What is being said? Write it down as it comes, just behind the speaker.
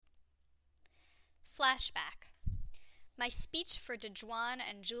Flashback. My speech for Dajuan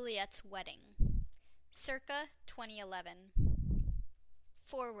and Juliette's wedding. Circa 2011.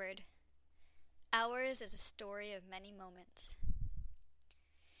 Forward. Ours is a story of many moments.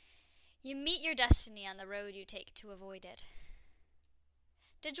 You meet your destiny on the road you take to avoid it.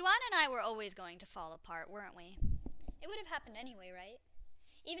 Dajuan and I were always going to fall apart, weren't we? It would have happened anyway, right?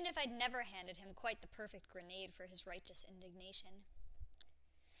 Even if I'd never handed him quite the perfect grenade for his righteous indignation.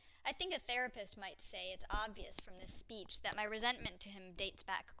 I think a therapist might say it's obvious from this speech that my resentment to him dates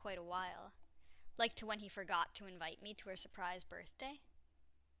back quite a while, like to when he forgot to invite me to our surprise birthday,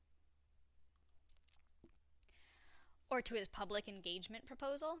 or to his public engagement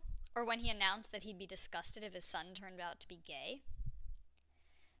proposal, or when he announced that he'd be disgusted if his son turned out to be gay.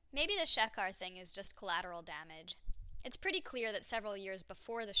 Maybe the Shekar thing is just collateral damage. It's pretty clear that several years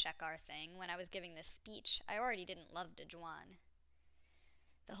before the Shekar thing, when I was giving this speech, I already didn't love Dajuan.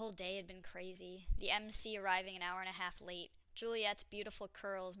 The whole day had been crazy, the MC arriving an hour and a half late, Juliette's beautiful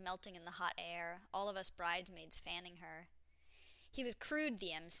curls melting in the hot air, all of us bridesmaids fanning her. He was crude,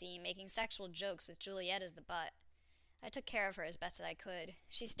 the MC, making sexual jokes with Juliette as the butt. I took care of her as best as I could.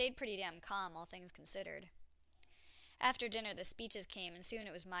 She stayed pretty damn calm, all things considered. After dinner, the speeches came, and soon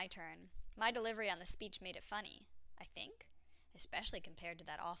it was my turn. My delivery on the speech made it funny, I think, especially compared to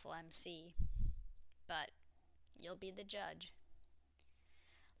that awful MC. But you'll be the judge.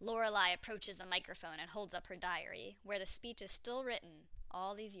 Lorelei approaches the microphone and holds up her diary, where the speech is still written,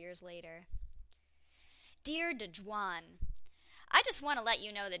 all these years later. Dear Dajuan, I just want to let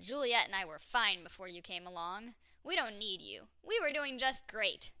you know that Juliette and I were fine before you came along. We don't need you. We were doing just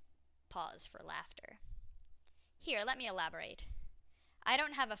great. Pause for laughter. Here, let me elaborate. I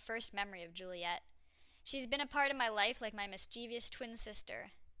don't have a first memory of Juliette. She's been a part of my life like my mischievous twin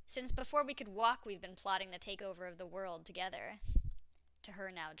sister. Since before we could walk, we've been plotting the takeover of the world together. To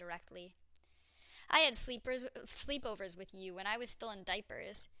her now, directly. I had sleepovers with you when I was still in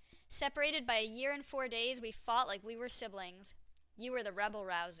diapers. Separated by a year and 4 days, we fought like we were siblings. You were the rebel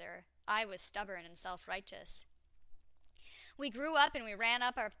rouser. I was stubborn and self-righteous. We grew up and we ran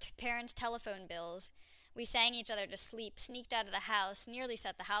up our parents' telephone bills. We sang each other to sleep, sneaked out of the house, nearly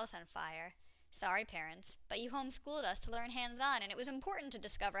set the house on fire. Sorry, parents, but you homeschooled us to learn hands-on, and it was important to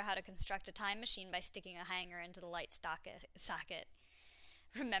discover how to construct a time machine by sticking a hanger into the light socket.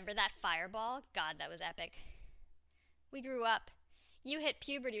 Remember that fireball? God, that was epic. We grew up. You hit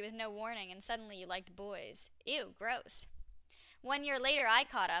puberty with no warning, and suddenly you liked boys. Ew, gross. 1 year later, I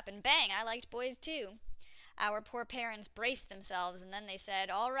caught up, and bang, I liked boys too. Our poor parents braced themselves, and then they said,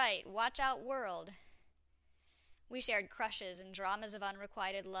 all right, watch out, world. We shared crushes and dramas of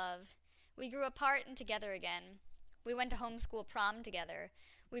unrequited love. We grew apart and together again. We went to homeschool prom together.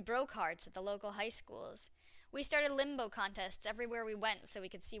 We broke hearts at the local high schools. We started limbo contests everywhere we went so we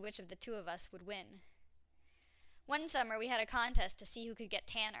could see which of the two of us would win. One summer we had a contest to see who could get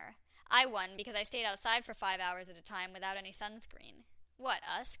tanner. I won because I stayed outside for 5 hours at a time without any sunscreen. What,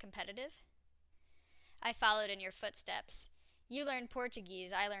 us? Competitive? I followed in your footsteps. You learned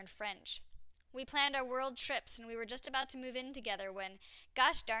Portuguese, I learned French. We planned our world trips, and we were just about to move in together when,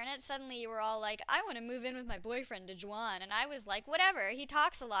 gosh darn it, suddenly you were all like, I want to move in with my boyfriend, Dajuan, and I was like, whatever, he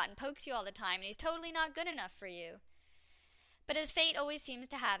talks a lot and pokes you all the time, and he's totally not good enough for you. But as fate always seems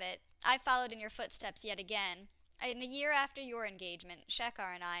to have it, I followed in your footsteps yet again, and a year after your engagement,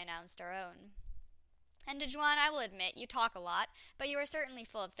 Shekar and I announced our own. And Dajuan, I will admit, you talk a lot, but you are certainly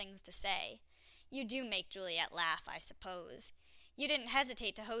full of things to say. You do make Juliette laugh, I suppose. You didn't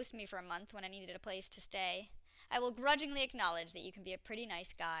hesitate to host me for a month when I needed a place to stay. I will grudgingly acknowledge that you can be a pretty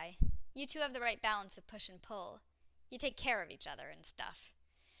nice guy. You two have the right balance of push and pull. You take care of each other and stuff.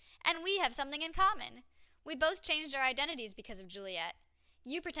 And we have something in common. We both changed our identities because of Juliette.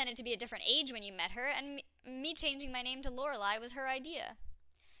 You pretended to be a different age when you met her, and me changing my name to Lorelei was her idea.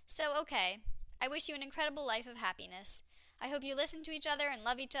 So, okay, I wish you an incredible life of happiness. I hope you listen to each other and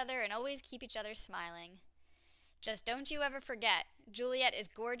love each other and always keep each other smiling. Just don't you ever forget, Juliette is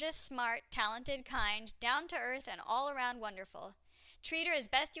gorgeous, smart, talented, kind, down-to-earth, and all-around wonderful. Treat her as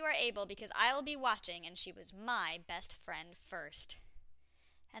best you are able because I will be watching, and she was my best friend first.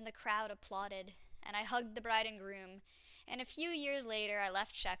 And the crowd applauded, and I hugged the bride and groom, and a few years later I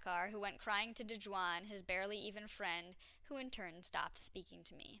left Shekar, who went crying to Dajuan, his barely even friend, who in turn stopped speaking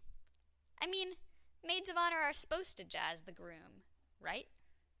to me. I mean, maids of honor are supposed to jazz the groom, right?